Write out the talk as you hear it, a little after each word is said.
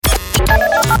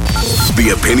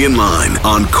The Opinion Line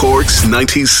on Cork's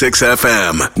 96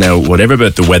 FM. Now, whatever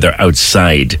about the weather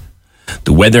outside,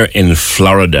 the weather in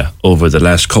Florida over the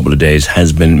last couple of days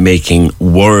has been making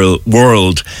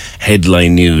world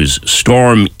headline news.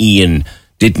 Storm Ian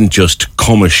didn't just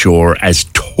come ashore, as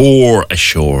tore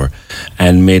ashore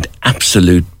and made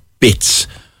absolute bits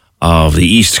of the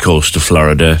east coast of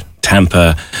Florida,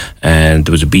 Tampa, and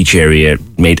there was a beach area,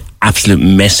 made absolute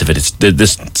mess of it.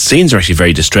 The scenes are actually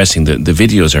very distressing. The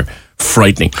videos are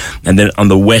frightening. And then on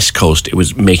the west coast, it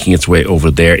was making its way over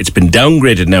there. It's been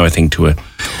downgraded now, I think, to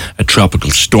a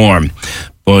tropical storm.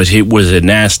 But it was a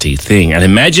nasty thing. And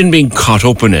imagine being caught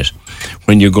up in it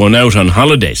when you're going out on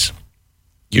holidays.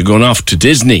 You're going off to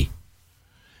Disney.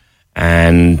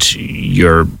 And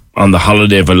you're on the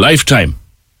holiday of a lifetime.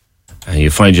 And you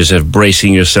find yourself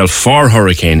bracing yourself for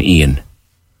Hurricane Ian.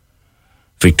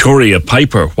 Victoria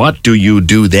Piper, what do you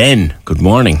do then? Good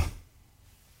morning.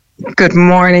 Good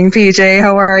morning, PJ.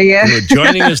 How are you? You're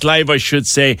joining us live, I should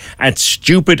say, at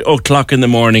stupid o'clock in the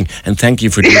morning, and thank you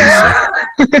for doing so.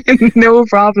 No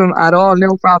problem at all,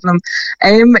 no problem.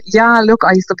 Look,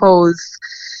 I suppose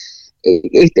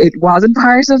it wasn't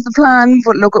part of the plan,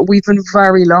 but look, we've been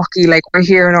very lucky. Like, we're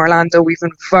here in Orlando, we've been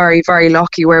very, very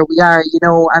lucky where we are. You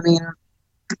know, I mean,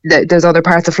 there's other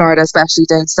parts of Florida, especially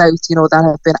down south, you know, that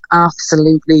have been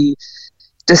absolutely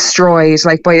destroyed.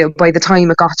 Like, by the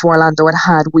time it got to Orlando, it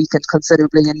had weakened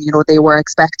considerably, and you know, they were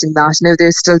expecting that. Now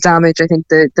there's still damage. I think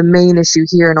the main issue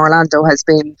here in Orlando has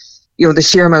been, you know, the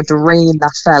sheer amount of rain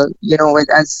that fell. You know, it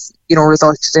has, you know,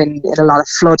 resulted in a lot of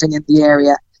flooding in the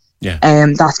area. Yeah.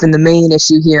 That's been the main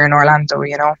issue here in Orlando,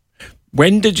 you know.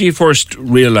 When did you first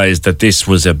realise that this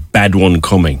was a bad one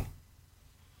coming?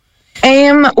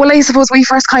 Well, I suppose we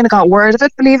first kind of got word of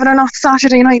it, believe it or not,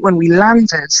 Saturday night when we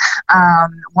landed.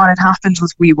 What had happened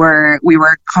was we were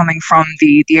coming from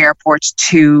the airport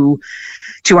to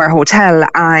our hotel,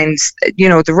 and you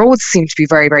know, the roads seemed to be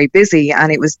very, very busy,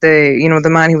 and it was the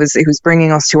man who was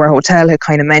bringing us to our hotel had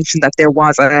kind of mentioned that there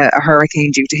was a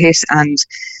hurricane due to hit, and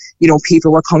you know,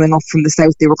 people were coming up from the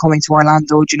south. They were coming to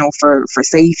Orlando, you know, for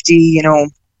safety,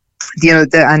 and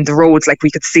the roads, like, we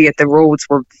could see it, the roads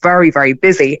were very, very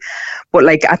busy. But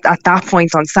like at that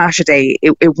point on Saturday,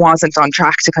 it wasn't on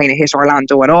track to kind of hit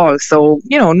Orlando at all. So,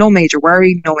 you know, no major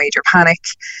worry, no major panic.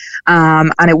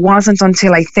 And it wasn't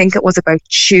until I think it was about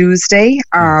Tuesday,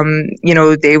 you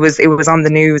know, it was on the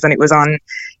news and it was on,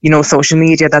 you know, social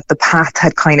media that the path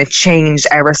had kind of changed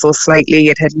ever so slightly.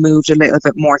 It had moved a little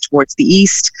bit more towards the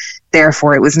east.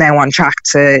 Therefore, it was now on track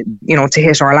to, you know, to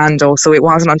hit Orlando. So it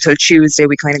wasn't until Tuesday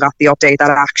we kind of got the update that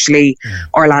actually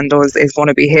Orlando is going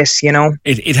to be hit, you know.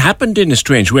 It happened in a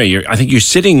strange way. I think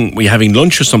we're having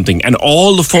lunch or something, and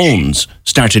all the phones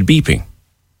started beeping.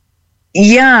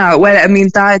 Yeah, well, I mean,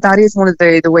 that is one of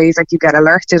the ways, like, you get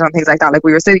alerted on things like that. Like,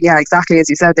 we were sitting, yeah, exactly as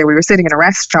you said there, we were sitting in a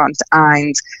restaurant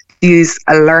and these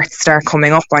alerts start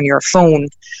coming up on your phone.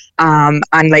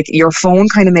 And like, your phone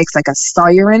kind of makes like a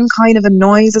siren kind of a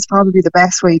noise is probably the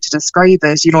best way to describe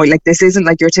it. You know, like, this isn't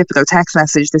like your typical text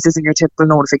message. This isn't your typical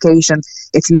notification.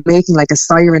 It's making like a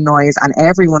siren noise, and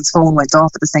everyone's phone went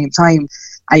off at the same time.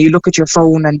 And you look at your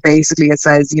phone and basically it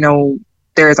says, you know,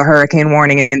 there's a hurricane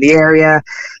warning in the area,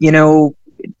 you know,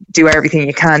 do everything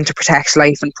you can to protect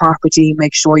life and property,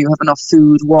 make sure you have enough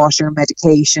food, water,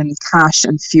 medication, cash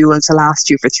and fuel to last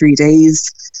you for 3 days.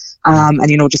 And,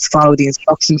 you know, just follow the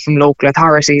instruction from local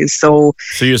authauthorities. So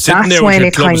you're sitting there with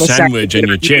your club sandwich and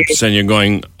your chips and you're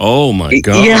going, oh my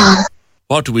God, yeah.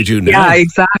 What do we do now? Yeah,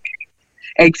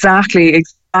 exactly.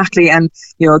 And,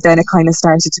 you know, then it kind of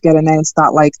started to get announced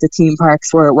that, like, the theme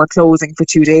parks were closing for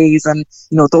 2 days, and,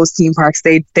 you know, those theme parks,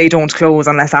 they don't close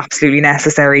unless absolutely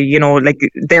necessary. You know, like,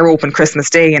 they're open Christmas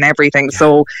Day and everything. Yeah.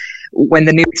 So when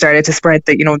the news started to spread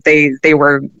that, you know, they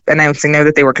were announcing now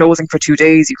that they were closing for 2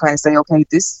 days, you kind of say, okay,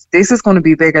 this is going to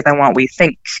be bigger than what we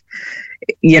think.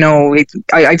 You know,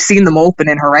 I've seen them open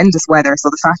in horrendous weather, so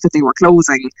the fact that they were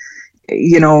closing,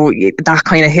 you know, that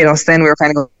kind of hit us. Then we were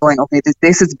kind of going, okay,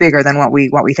 this is bigger than what we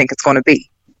think it's going to be.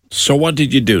 So what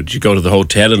did you do? Did you go to the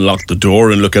hotel and lock the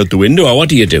door and look out the window, or what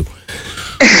do you do?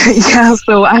 Yeah,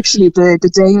 so actually the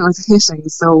day it was hitting,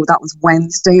 so that was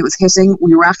Wednesday it was hitting,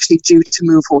 we were actually due to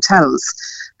move hotels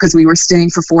because we were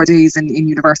staying for 4 days in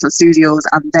Universal Studios,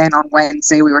 and then on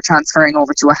Wednesday we were transferring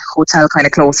over to a hotel kind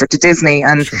of closer to Disney.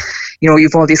 And sure, you know,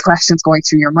 you've all these questions going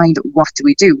through your mind. What do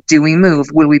we do? Do we move?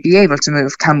 Will we be able to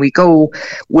move? Can we go?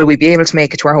 Will we be able to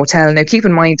make it to our hotel? Now keep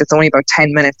in mind it's only about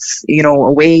 10 minutes, you know,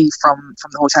 away from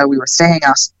the hotel we were staying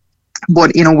at.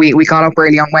 But, we got up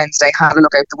early on Wednesday, had a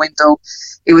look out the window.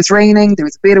 It was raining, there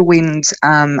was a bit of wind,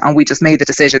 and we just made the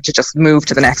decision to just move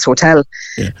to the next hotel.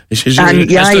 Yeah, it's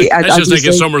just like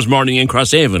a summer's morning in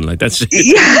Crosshaven. Like that's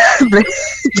yeah,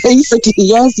 basically,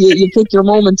 yes. You pick your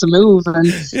moment to move, and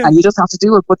you just have to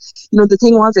do it. But the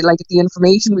thing was, the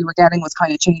information we were getting was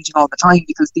kind of changing all the time,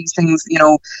 because these things,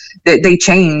 they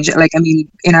change. Like, I mean,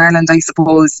 in Ireland, I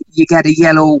suppose you get a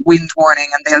yellow wind warning,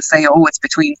 and they'll say, oh, it's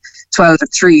between 12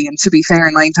 and 3. And to be fair,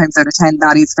 9 times out of 10,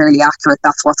 that is fairly accurate.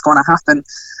 That's what's going to happen.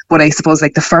 But I suppose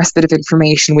the first bit of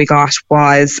information we got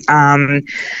was, the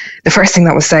first thing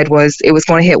that was said was it was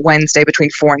going to hit Wednesday between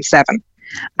 4 and 7.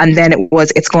 And then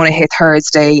it's going to hit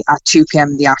Thursday at 2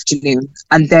 p.m. in the afternoon.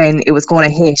 And then it was going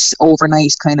to hit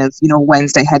overnight, kind of,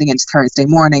 Wednesday heading into Thursday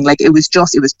morning. Like, it was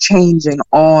changing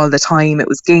all the time. It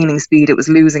was gaining speed. It was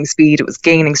losing speed. It was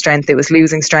gaining strength. It was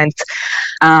losing strength.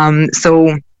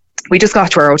 So we just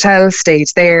got to our hotel, stayed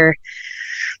there.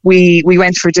 We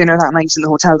went for dinner that night in the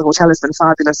hotel. The hotel has been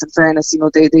fabulous, in fairness.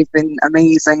 They've been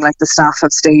amazing. Like, the staff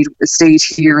have stayed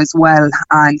here as well.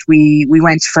 And we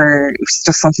went for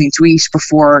just something to eat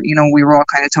before, we were all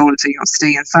kind of told to,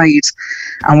 stay inside.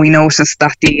 And we noticed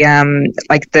that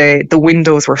the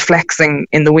windows were flexing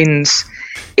in the wind.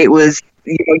 It was,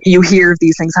 you hear of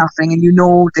these things happening, and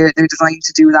they're designed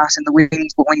to do that in the wind,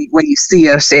 but when you see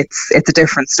it, it's a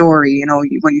different story.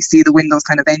 When you see the windows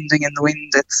kind of ending in the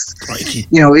wind, it's crikey.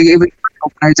 It was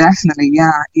opener, definitely.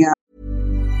 Yeah.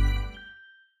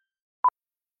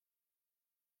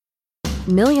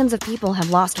 Millions of people have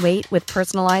lost weight with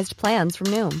personalized plans from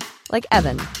Noom, like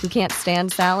Evan, who can't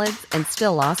stand salads and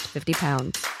still lost 50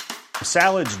 pounds.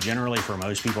 Salads generally for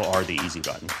most people are the easy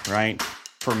button, right?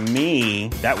 For me,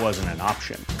 that wasn't an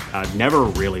option. I never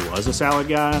really was a salad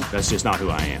guy. That's just not who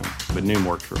I am. But Noom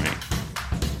worked for me.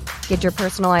 Get your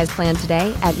personalized plan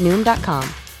today at Noom.com.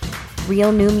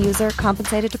 Real Noom user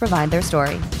compensated to provide their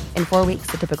story. In 4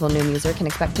 weeks, the typical Noom user can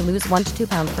expect to lose 1 to 2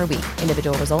 pounds per week.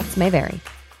 Individual results may vary.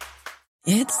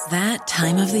 It's that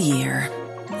time of the year.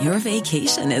 Your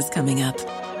vacation is coming up.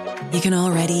 You can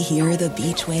already hear the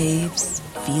beach waves,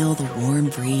 feel the warm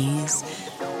breeze,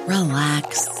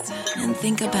 relax, and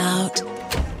think about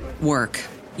work.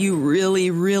 You really,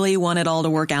 really want it all to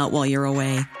work out while you're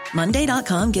away.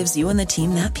 Monday.com gives you and the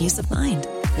team that peace of mind.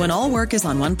 When all work is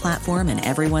on one platform and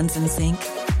everyone's in sync,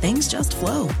 things just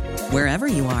flow. Wherever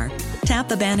you are, tap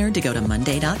the banner to go to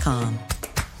Monday.com.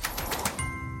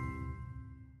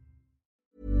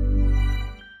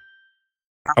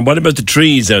 And what about the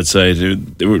trees outside?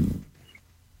 They were...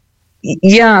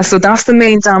 Yeah, so that's the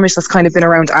main damage that's kind of been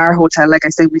around our hotel. Like I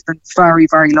say, we've been very,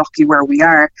 very lucky where we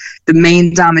are. The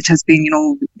main damage has been,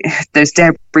 there's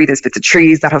debris, there's bits of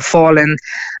trees that have fallen.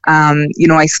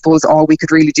 I suppose all we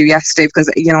could really do yesterday, because,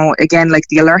 again, like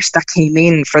the alert that came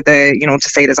in for the, to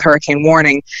say there's a hurricane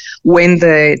warning, when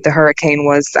the hurricane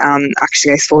was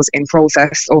actually, I suppose, in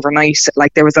process overnight,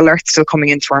 like there was alerts still coming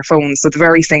into our phones. So the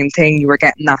very same thing, you were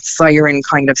getting that siren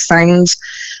kind of sound.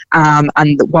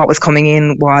 And what was coming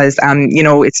in was,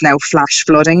 it's now flash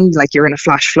flooding, like you're in a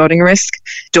flash flooding risk.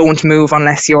 Don't move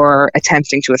unless you're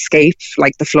attempting to escape,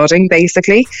 like the flooding,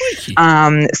 basically.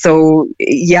 So,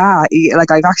 yeah,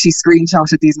 like I've actually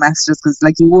screenshotted these messages, because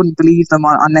like you wouldn't believe them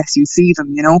unless you see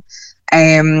them,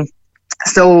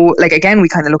 So, like, again, we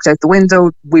kind of looked out the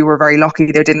window. We were very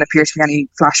lucky. There didn't appear to be any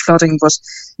flash flooding. But,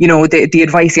 the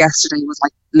advice yesterday was,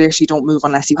 like, literally don't move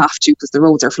unless you have to, because the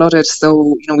roads are flooded.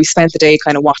 So, we spent the day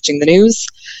kind of watching the news.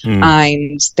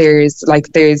 And there's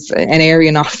an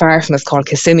area not far from us called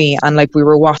Kissimmee. And, like, we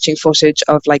were watching footage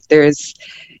of, like, there's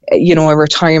a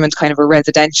retirement kind of a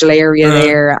residential area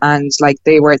there, and like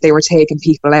they were taking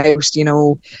people out, just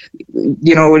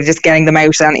getting them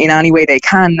out in any way they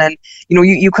can. And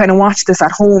you kind of watch this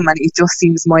at home and it just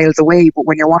seems miles away, but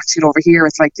when you're watching over here,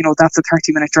 it's like, that's a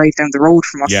 30-minute drive down the road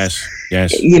from us. Yes.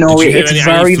 It's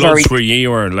very, very. Where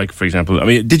you were, like, for example, I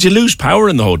mean, did you lose power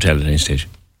in the hotel at any stage?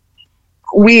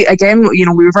 We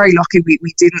were very lucky.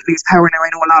 We didn't lose power. Now, I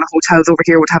know a lot of hotels over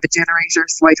here would have a generator,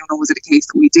 so I don't know, was it a case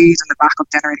that we did and the backup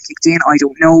generator kicked in? I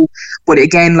don't know. But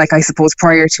again, like, I suppose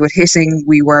prior to it hitting,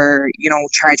 we were,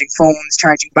 charging phones,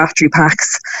 charging battery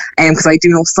packs. Because I do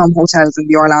know some hotels in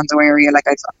the Orlando area, like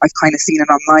I've kind of seen it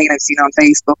online, I've seen it on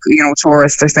Facebook,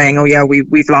 tourists are saying, oh yeah,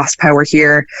 we've lost power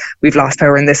here, we've lost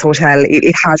power in this hotel.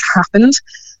 It has happened.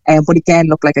 But again,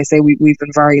 look, like I say, we've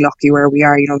been very lucky where we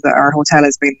are. That our hotel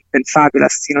has been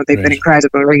fabulous. They've been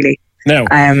incredible, really. No.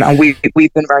 And we've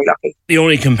been very lucky. The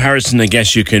only comparison I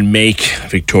guess you can make,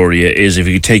 Victoria, is if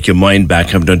you take your mind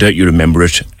back, no doubt you remember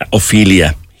it,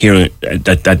 Ophelia, here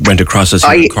that went across us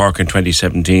here in Cork in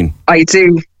 2017. I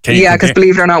do. Yeah, because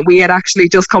believe it or not, we had actually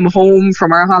just come home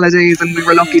from our holidays and we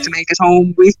were lucky to make it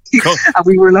home. And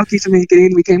we were lucky to make it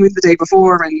in. We came in the day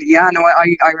before, and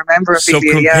I remember it. So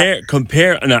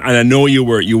compare, and I know you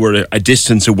were a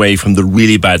distance away from the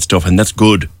really bad stuff, and that's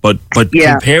good. But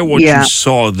compare what you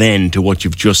saw then to what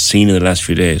you've just seen in the last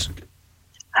few days.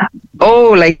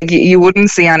 Oh, like you wouldn't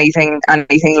see anything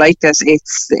like this.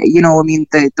 It's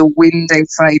the wind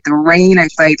outside, the rain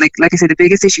outside. Like I said, the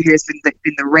biggest issue here has been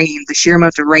the rain, the sheer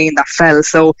amount of rain that fell.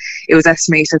 So it was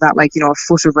estimated that a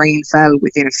foot of rain fell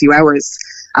within a few hours.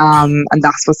 And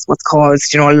that's what's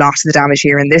caused a lot of the damage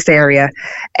here in this area.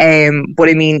 But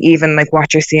I mean, even like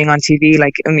what you're seeing on TV,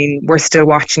 we're still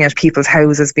watching it, people's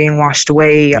houses being washed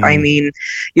away. I mean,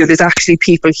 there's actually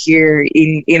people here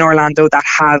in Orlando that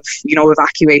have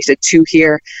evacuated to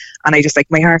here, and I just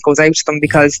my heart goes out to them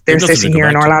because they're sitting here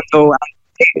in Orlando.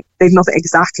 They've nothing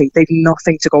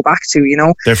to go back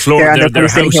to. Their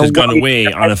house has gone away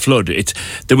on a flood.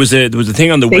 There was a thing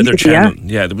on the Weather Channel.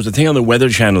 Yeah, there was a thing on the Weather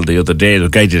Channel the other day. The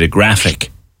guy did a graphic,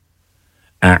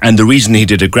 and the reason he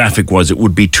did a graphic was it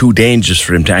would be too dangerous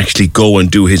for him to actually go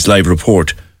and do his live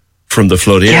report from the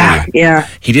flood area. Yeah.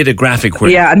 He did a graphic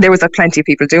where... Yeah, and there was plenty of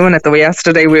people doing it. Though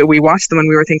yesterday we watched them and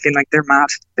we were thinking they're mad.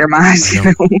 They're mad.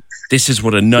 This is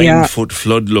what a 9-foot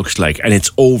flood looks like, and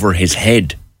it's over his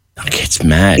head. It's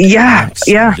mad. Yeah.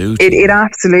 It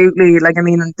absolutely,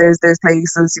 there's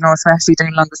places, especially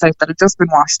down along the south that have just been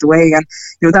washed away, and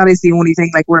that is the only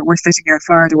thing. We're sitting here in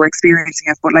Florida, we're experiencing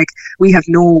it, but we have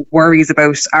no worries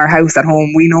about our house at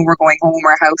home. We know we're going home.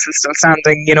 Our house is still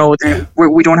standing.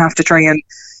 We don't have to try and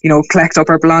collect up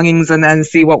our belongings and then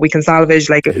see what we can salvage.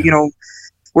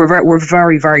 We're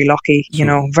very, very lucky.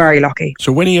 Very lucky.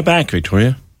 So when are you back,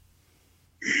 Victoria?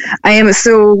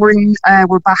 So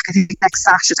we're back, I think, next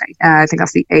Saturday. I think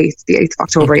that's the 8th of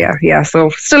October. Okay. Yeah.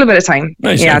 So still a bit of time.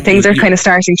 Nice. Yeah, things are kind of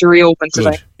starting to reopen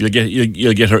today.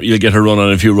 You'll get her run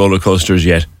on a few roller coasters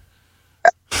yet.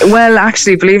 Well,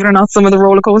 actually, believe it or not, some of the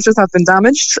roller coasters have been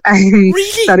damaged.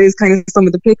 Really? That is kind of some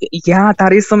of the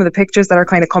pictures that are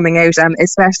kind of coming out.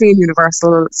 Especially in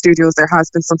Universal Studios, there has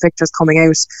been some pictures coming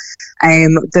out. I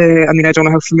don't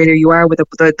know how familiar you are with it,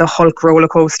 but the Hulk roller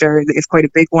coaster is quite a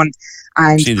big one,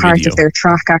 and part of their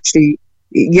track actually.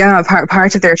 Yeah,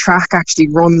 part of their track actually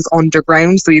runs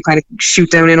underground, so you kind of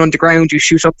shoot down in underground, you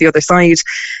shoot up the other side.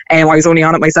 I was only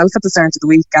on it myself at the start of the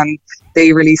week, and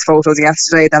they released photos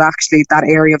yesterday that actually that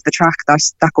area of the track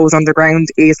that goes underground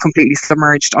is completely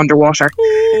submerged underwater.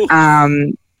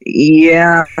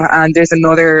 Yeah, and there's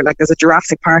there's a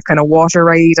Jurassic Park kind of water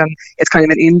ride, and it's kind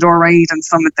of an indoor ride, and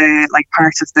some of the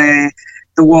part of the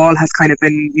wall has kind of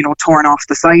been torn off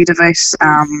the side of it.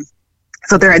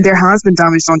 So there has been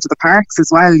damage done to the parks as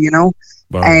well,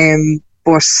 Wow.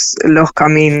 But look,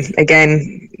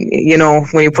 again,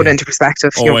 when you put it into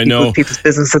perspective, people's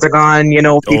businesses are gone,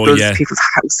 people's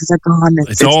houses are gone.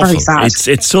 It's awful. Very sad.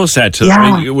 It's so sad.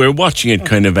 We're watching it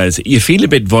kind of as you feel a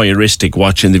bit voyeuristic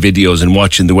watching the videos and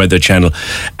watching the Weather Channel,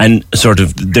 and sort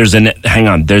of there's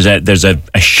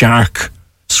a shark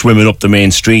swimming up the main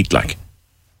street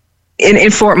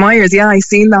In Fort Myers, yeah, I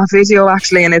seen that video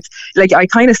actually, and it's I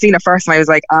kind of seen it first, and I was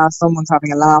like, someone's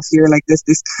having a laugh here. This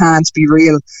can't be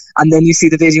real. And then you see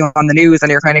the video on the news,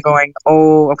 and you're kind of going,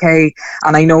 oh, okay.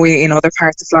 And I know in other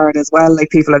parts of Florida as well,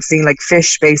 people have seen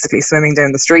fish basically swimming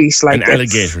down the street, and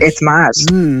alligators. It's mad.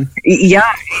 Yeah.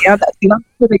 That's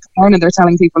the big concern, and they're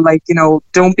telling people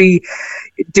don't be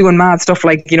doing mad stuff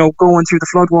going through the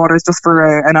floodwaters just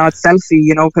for an odd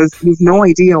selfie, because you've no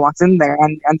idea what's in there,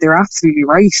 and they're absolutely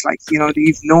right.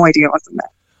 You've no idea what's in there.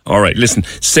 All right, listen,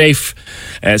 stay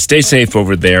safe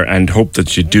over there, and hope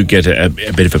that you do get a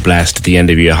bit of a blast at the end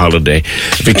of your holiday.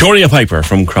 Victoria Piper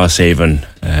from Crosshaven,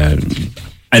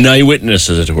 an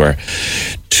eyewitness, as it were,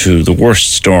 to the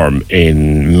worst storm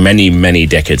in many, many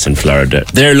decades in Florida.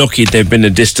 They're lucky they've been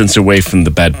a distance away from the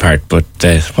bad part, but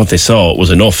what they saw was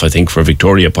enough, I think, for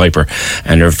Victoria Piper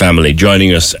and her family.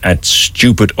 Joining us at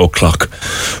Stupid O'Clock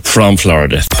from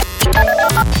Florida.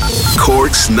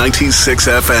 Cork's 96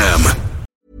 FM.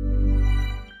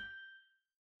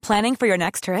 Planning for your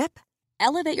next trip?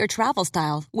 Elevate your travel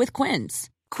style with Quince.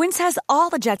 Quince has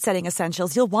all the jet-setting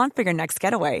essentials you'll want for your next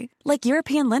getaway, like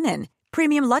European linen,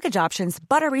 premium luggage options,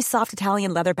 buttery soft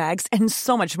Italian leather bags, and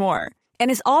so much more.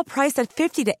 And is all priced at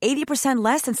 50 to 80%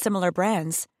 less than similar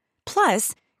brands.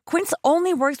 Plus, Quince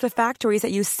only works with factories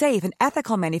that use safe and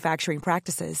ethical manufacturing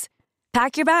practices.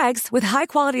 Pack your bags with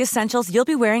high-quality essentials you'll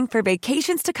be wearing for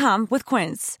vacations to come with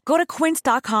Quince. Go to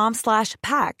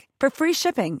quince.com/pack for free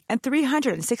shipping and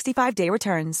 365-day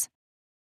returns.